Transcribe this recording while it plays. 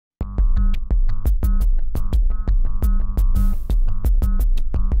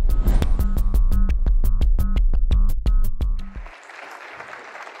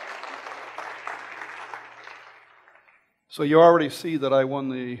So you already see that I won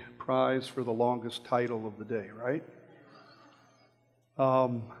the prize for the longest title of the day, right?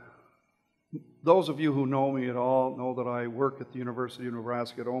 Those of you who know me at all know that I work at the University of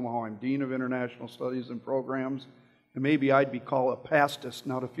Nebraska at Omaha. I'm Dean of International Studies and Programs, and maybe I'd be called a pastist,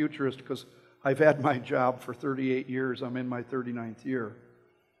 not a futurist, because I've had my job for 38 years. I'm in my 39th year.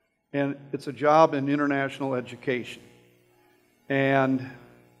 And it's a job in international education. And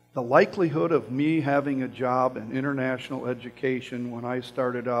the likelihood of me having a job in international education when I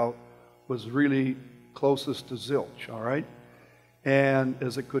started out was really closest to zilch, all right? And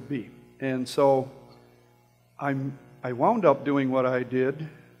as it could be. And so I wound up doing what I did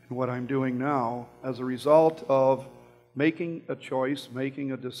and what I'm doing now as a result of making a choice,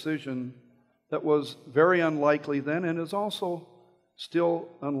 making a decision that was very unlikely then and is also still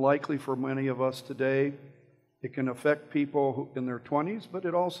unlikely for many of us today. It can affect people in their 20s, but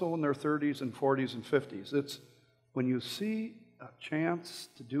it also in their 30s and 40s and 50s. It's when you see a chance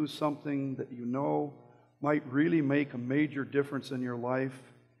to do something that you know might really make a major difference in your life,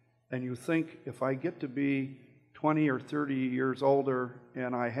 and you think, if I get to be 20 or 30 years older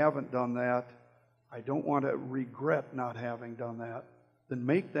and I haven't done that, I don't want to regret not having done that, then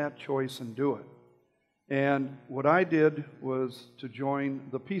make that choice and do it. And what I did was to join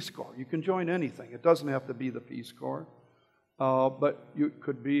the Peace Corps. You can join anything. It doesn't have to be the Peace Corps. But you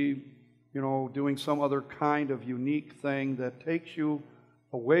could be, doing some other kind of unique thing that takes you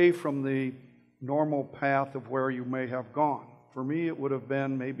away from the normal path of where you may have gone. For me, it would have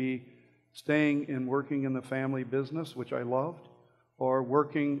been maybe staying and working in the family business, which I loved, or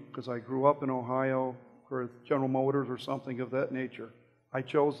working, because I grew up in Ohio, for General Motors or something of that nature. I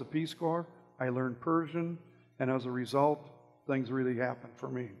chose the Peace Corps. I learned Persian, and as a result, things really happened for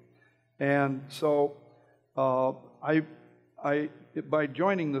me. And so by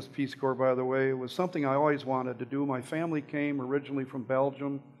joining this Peace Corps, by the way, it was something I always wanted to do. My family came originally from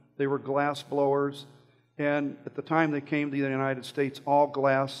Belgium. They were glass blowers, and at the time they came to the United States, all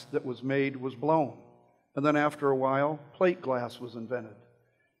glass that was made was blown. And then after a while, plate glass was invented.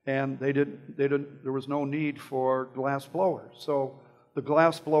 And there was no need for glass blowers. So the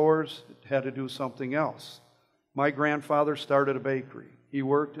glass blowers had to do something else. My grandfather started a bakery. He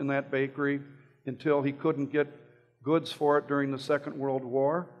worked in that bakery until he couldn't get goods for it during the Second World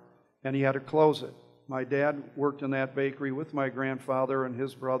War, and he had to close it. My dad worked in that bakery with my grandfather and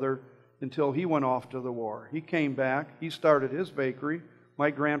his brother until he went off to the war. He came back. He started his bakery.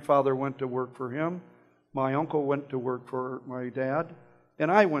 My grandfather went to work for him. My uncle went to work for my dad, and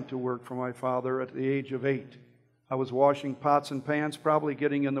I went to work for my father at the age of 8. I was washing pots and pans, probably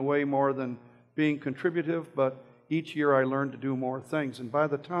getting in the way more than being contributive, but each year I learned to do more things. And by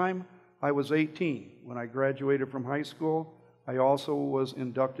the time I was 18, when I graduated from high school, I also was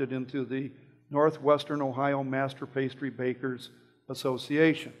inducted into the Northwestern Ohio Master Pastry Bakers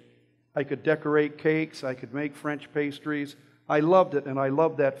Association. I could decorate cakes, I could make French pastries. I loved it, and I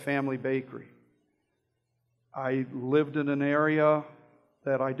loved that family bakery. I lived in an area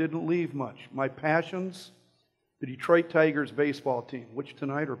that I didn't leave much. My passions: the Detroit Tigers baseball team, which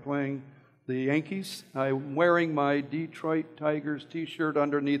tonight are playing the Yankees. I'm wearing my Detroit Tigers t-shirt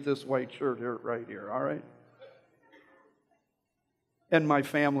underneath this white shirt here, right here, all right? And my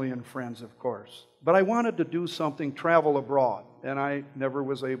family and friends, of course. But I wanted to do something, travel abroad, and I never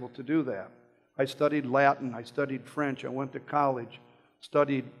was able to do that. I studied Latin, I studied French, I went to college,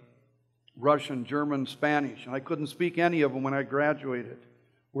 studied Russian, German, Spanish, and I couldn't speak any of them when I graduated.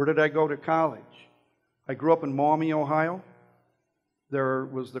 Where did I go to college? I grew up in Maumee, Ohio. There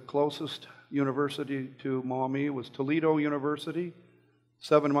was the closest university to Maumee was Toledo University,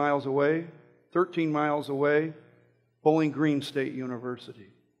 7 miles away. 13 miles away, Bowling Green State University.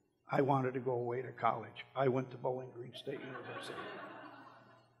 I wanted to go away to college. I went to Bowling Green State University.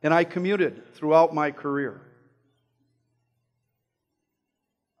 And I commuted throughout my career.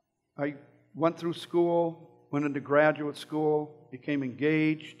 I went through school, went into graduate school, became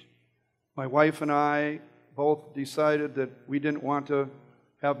engaged. My wife and I both decided that we didn't want to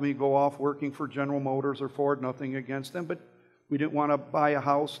have me go off working for General Motors or Ford, nothing against them, but we didn't want to buy a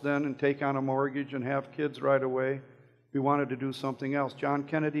house then and take on a mortgage and have kids right away. We wanted to do something else. John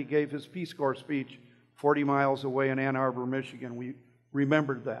Kennedy gave his Peace Corps speech 40 miles away in Ann Arbor, Michigan. We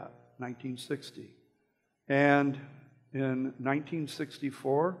remembered that, 1960. And in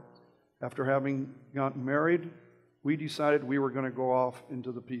 1964, after having gotten married, we decided we were going to go off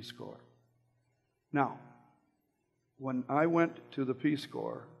into the Peace Corps. Now, when I went to the Peace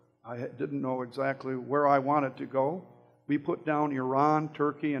Corps, I didn't know exactly where I wanted to go. We put down Iran,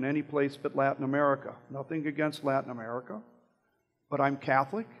 Turkey, and any place but Latin America. Nothing against Latin America, but I'm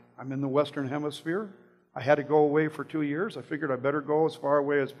Catholic. I'm in the Western Hemisphere. I had to go away for 2 years. I figured I better go as far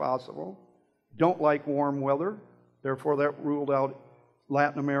away as possible. Don't like warm weather. Therefore, that ruled out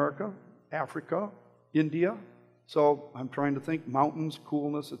Latin America, Africa, India. So I'm trying to think mountains,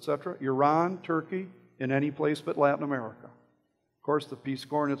 coolness, etc. Iran, Turkey, in any place but Latin America. Of course, the Peace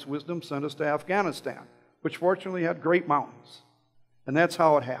Corps in its wisdom sent us to Afghanistan, which fortunately had great mountains. And that's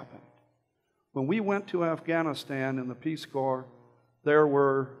how it happened. When we went to Afghanistan in the Peace Corps, there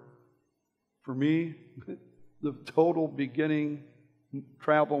were, for me, the total beginning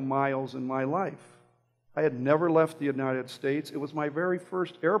travel miles in my life. I had never left the United States. It was my very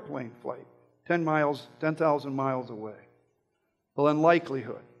first airplane flight, 10,000 miles away. Well, in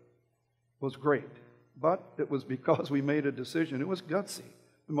likelihood, was great. But it was because we made a decision. It was gutsy.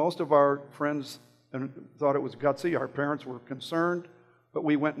 Most of our friends thought it was gutsy. Our parents were concerned, but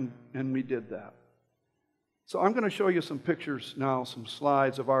we went and we did that. So I'm going to show you some pictures now, some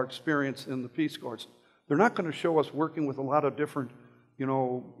slides of our experience in the Peace Corps. They're not going to show us working with a lot of different,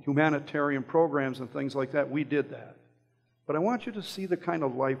 humanitarian programs and things like that. We did that. But I want you to see the kind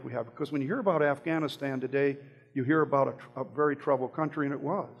of life we have, because when you hear about Afghanistan today, you hear about a very troubled country, and it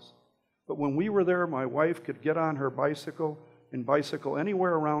was. But when we were there, my wife could get on her bicycle and bicycle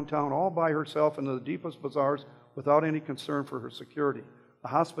anywhere around town all by herself into the deepest bazaars without any concern for her security. The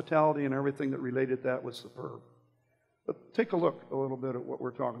hospitality and everything that related to that was superb. But take a look a little bit at what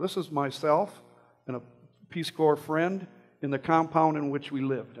we're talking. This is myself and a Peace Corps friend in the compound in which we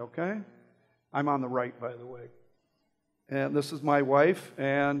lived, okay? I'm on the right, by the way. And this is my wife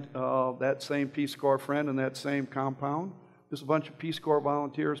and that same Peace Corps friend in that same compound. There's a bunch of Peace Corps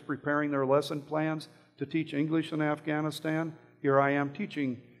volunteers preparing their lesson plans to teach English in Afghanistan. Here I am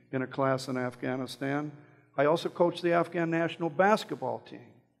teaching in a class in Afghanistan. I also coached the Afghan national basketball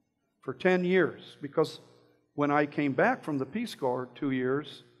team for 10 years, because when I came back from the Peace Corps 2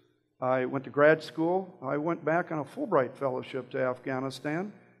 years, I went to grad school. I went back on a Fulbright fellowship to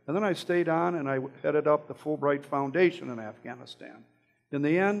Afghanistan, and then I stayed on and I headed up the Fulbright Foundation in Afghanistan. In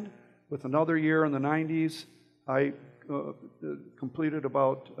the end, with another year in the 90s, I completed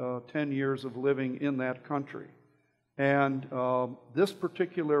about 10 years of living in that country. And this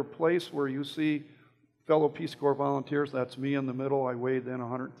particular place where you see fellow Peace Corps volunteers, that's me in the middle. I weighed then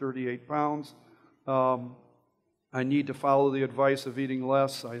 138 pounds. I need to follow the advice of eating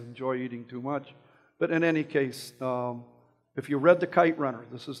less. I enjoy eating too much. But in any case, if you read The Kite Runner,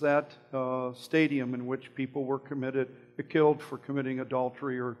 this is that stadium in which people were killed for committing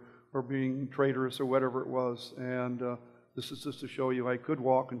adultery or being traitorous or whatever it was. And this is just to show you I could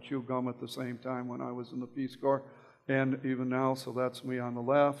walk and chew gum at the same time when I was in the Peace Corps, and even now. So that's me on the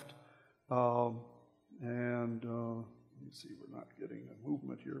left. Let me see, we're not getting a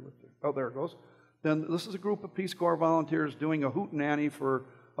movement here with there it goes. Then this is a group of Peace Corps volunteers doing a hootenanny for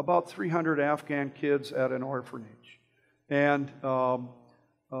about 300 Afghan kids at an orphanage. And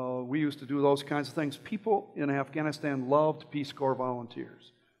we used to do those kinds of things. People in Afghanistan loved Peace Corps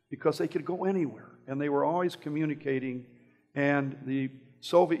volunteers because they could go anywhere, and they were always communicating. And the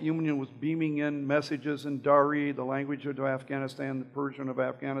Soviet Union was beaming in messages in Dari, the language of Afghanistan, the Persian of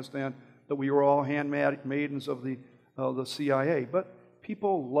Afghanistan, that we were all handmaidens of the CIA. But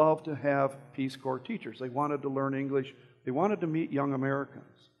people loved to have Peace Corps teachers. They wanted to learn English. They wanted to meet young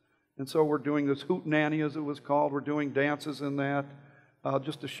Americans. And so we're doing this hootenanny, as it was called. We're doing dances in that.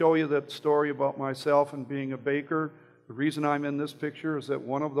 Just to show you that story about myself and being a baker, the reason I'm in this picture is that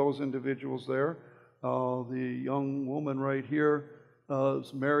one of those individuals there, the young woman right here,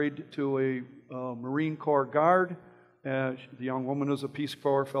 is married to a Marine Corps guard. The young woman is a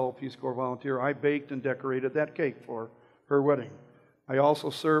fellow Peace Corps volunteer. I baked and decorated that cake for her wedding. I also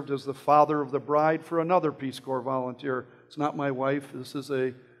served as the father of the bride for another Peace Corps volunteer. It's not my wife. This is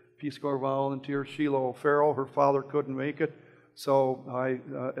a Peace Corps volunteer, Sheila O'Farrell. Her father couldn't make it. So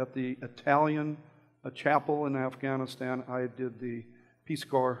at the Italian chapel in Afghanistan, I did the Peace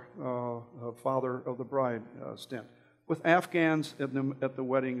Corps father of the bride stint, with Afghans at the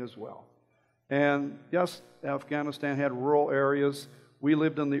wedding as well. And yes, Afghanistan had rural areas. We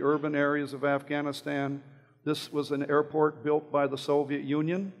lived in the urban areas of Afghanistan. This was an airport built by the Soviet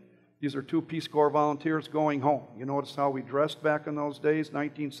Union. These are two Peace Corps volunteers going home. You notice how we dressed back in those days,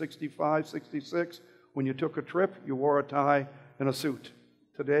 1965, 66. When you took a trip, you wore a tie and a suit.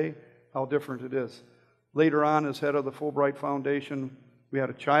 Today, how different it is. Later on, as head of the Fulbright Foundation, we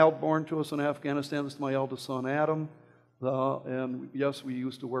had a child born to us in Afghanistan. This is my eldest son, Adam. And yes, we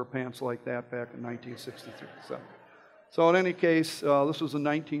used to wear pants like that back in 1963. So in any case, this was in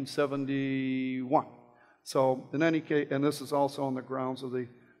 1971. So in any case, and this is also on the grounds of the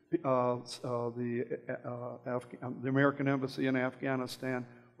American Embassy in Afghanistan,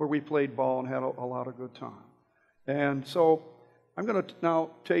 where we played ball and had a lot of good time. And so I'm going to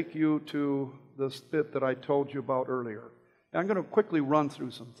now take you to this bit that I told you about earlier. And I'm going to quickly run through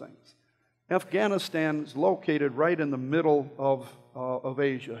some things. Afghanistan is located right in the middle of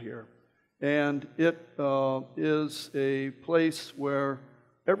Asia here. And it is a place where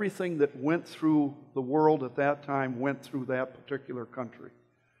everything that went through the world at that time went through that particular country.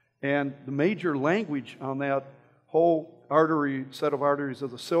 And the major language on that whole set of arteries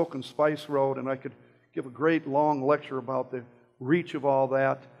of the Silk and Spice Road, and I could give a great long lecture about the reach of all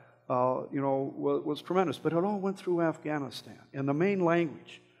that, was tremendous. But it all went through Afghanistan. And the main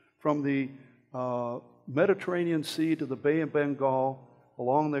language from the Mediterranean Sea to the Bay of Bengal,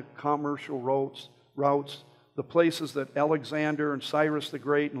 along the commercial routes, the places that Alexander and Cyrus the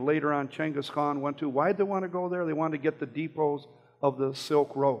Great and later on Genghis Khan went to. Why did they want to go there? They wanted to get the depots of the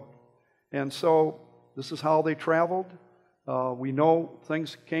Silk Road. And so this is how they traveled. We know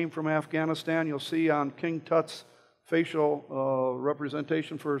things came from Afghanistan. You'll see on King Tut's facial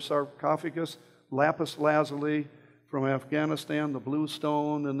representation for a sarcophagus, lapis lazuli from Afghanistan, the blue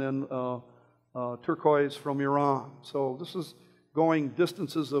stone, and then turquoise from Iran. So this is going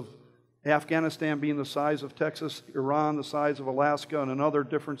distances of Afghanistan being the size of Texas, Iran the size of Alaska, and another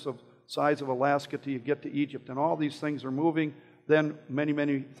difference of size of Alaska till you get to Egypt. And all these things are moving then many,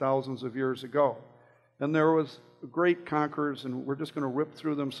 many thousands of years ago. And there was great conquerors, and we're just going to rip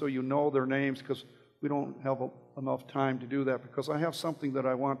through them so you know their names, because we don't have enough time to do that, because I have something that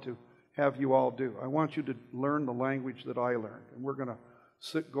I want to have you all do. I want you to learn the language that I learned. And we're going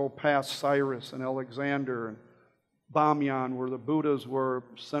to go past Cyrus and Alexander and Bamyan, where the Buddhas were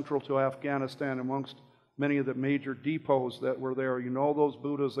central to Afghanistan amongst many of the major depots that were there. You know those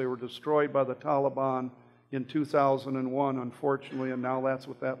Buddhas, they were destroyed by the Taliban in 2001, unfortunately, and now that's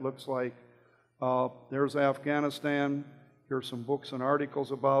what that looks like. There's Afghanistan. Here's some books and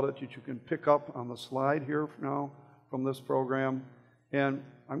articles about it that you can pick up on the slide here now from this program. And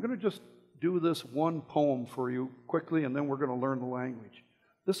I'm going to just do this one poem for you quickly, and then we're going to learn the language.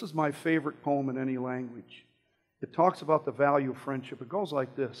 This is my favorite poem in any language. It talks about the value of friendship. It goes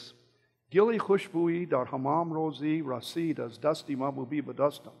like this. Gili khushbui dar hamam rozi rasid az dasti mabubi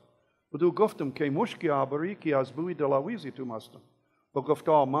badastam. Badu guftam ke mushki abari ki azbui dalawizi tu mastam.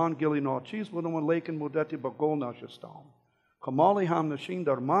 Bagufta man gili no cheese budum laken mudati bagol nashistam. Kamali ham nashin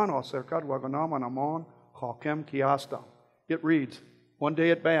dar man aserkad waganam anamon hakem kiastam. It reads, one day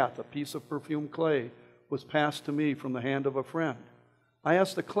at Bath, a piece of perfumed clay was passed to me from the hand of a friend. I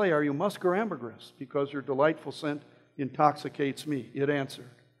asked the clay, are you musk or ambergris? Because your delightful scent intoxicates me. It answered,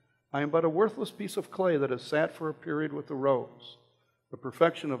 I am but a worthless piece of clay that has sat for a period with the rose. The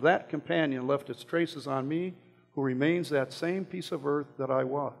perfection of that companion left its traces on me, who remains that same piece of earth that I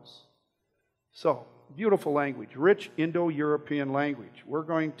was. So, beautiful language, rich Indo-European language. We're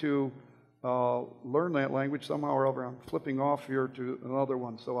going to learn that language somehow or other. I'm flipping off here to another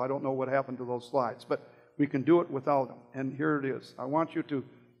one, so I don't know what happened to those slides. But we can do it without them. And here it is. I want you to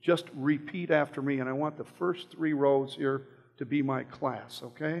just repeat after me, and I want the first 3 rows here to be my class,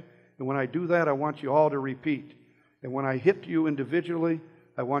 okay? And when I do that, I want you all to repeat. And when I hit you individually,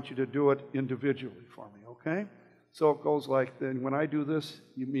 I want you to do it individually for me, okay? So it goes like, then when I do this,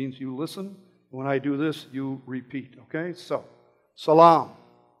 it means you listen. When I do this, you repeat, okay? So, salam,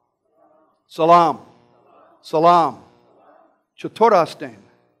 salam, salam, chaturastain,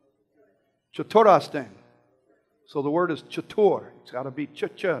 chaturastain. So the word is chatur. It's got to be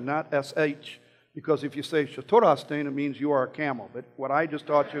ch-ch, not sh, because if you say chaturastain, it means you are a camel. But what I just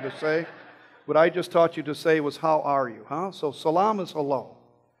taught you to say, was how are you, huh? So salam is hello,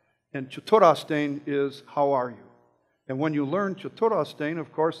 and chaturastain is how are you. And when you learn chaturastain,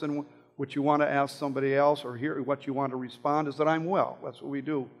 of course, then what you want to ask somebody else or hear what you want to respond is that I'm well. That's what we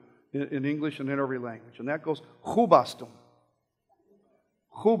do in English and in every language. And that goes khubastum,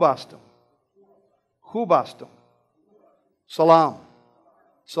 khubastum, khubastum. Salam,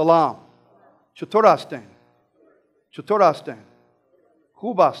 salam, chaturastain, chaturastain,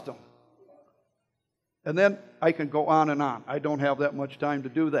 khubastum. And then I can go on and on. I don't have that much time to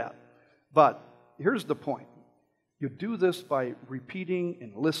do that. But here's the point. You do this by repeating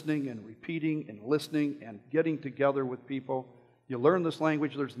and listening and repeating and listening and getting together with people. You learn this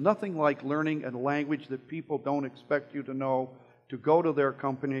language. There's nothing like learning a language that people don't expect you to know, to go to their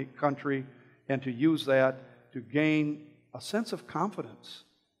country and to use that to gain a sense of confidence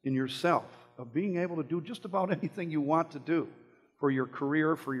in yourself, of being able to do just about anything you want to do for your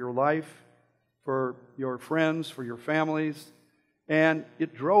career, for your life, for your friends, for your families. And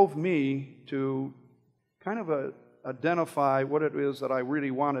it drove me to kind of identify what it is that I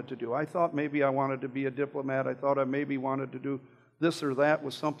really wanted to do. I thought maybe I wanted to be a diplomat. I thought I maybe wanted to do this or that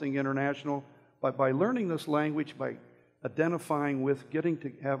was something international. But by learning this language, by identifying with, getting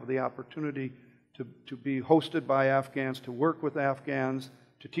to have the opportunity to be hosted by Afghans, to work with Afghans,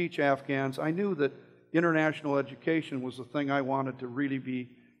 to teach Afghans, I knew that international education was the thing I wanted to really be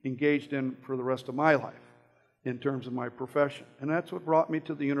engaged in for the rest of my life in terms of my profession. And that's what brought me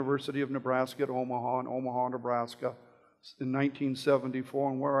to the University of Nebraska at Omaha, in Omaha, Nebraska, in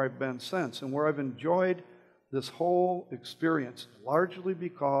 1974, and where I've been since, and where I've enjoyed this whole experience, largely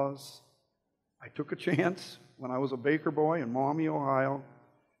because I took a chance when I was a baker boy in Maumee, Ohio,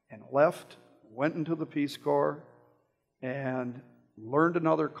 and left, went into the Peace Corps, and learned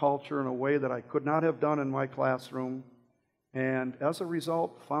another culture in a way that I could not have done in my classroom, and as a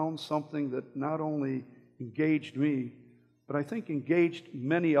result found something that not only engaged me, but I think engaged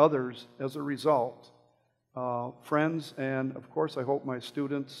many others as a result. Friends, and of course I hope my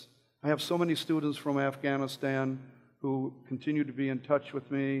students. I have so many students from Afghanistan who continue to be in touch with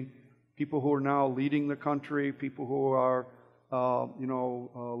me, people who are now leading the country, people who are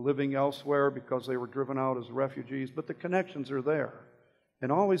living elsewhere because they were driven out as refugees, but the connections are there.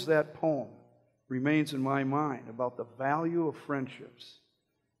 And always that poem remains in my mind about the value of friendships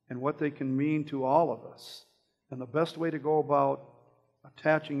and what they can mean to all of us. And the best way to go about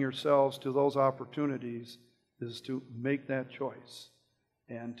attaching yourselves to those opportunities is to make that choice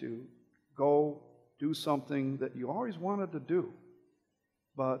and to go do something that you always wanted to do,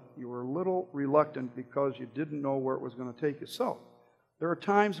 but you were a little reluctant because you didn't know where it was going to take you. So there are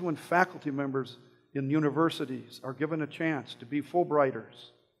times when faculty members in universities are given a chance to be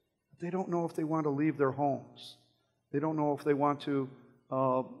Fulbrighters. They don't know if they want to leave their homes. They don't know if they want to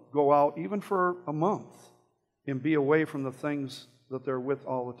go out even for a month and be away from the things that they're with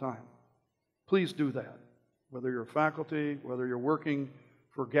all the time. Please do that. Whether you're faculty, whether you're working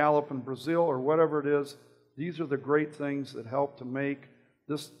for Gallup in Brazil or whatever it is, these are the great things that help to make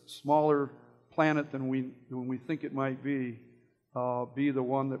this smaller planet than we think it might be the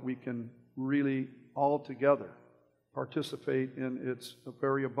one that we can really all together participate in its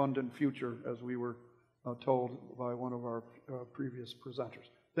very abundant future, as we were told by one of our previous presenters.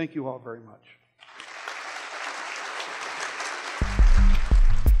 Thank you all very much.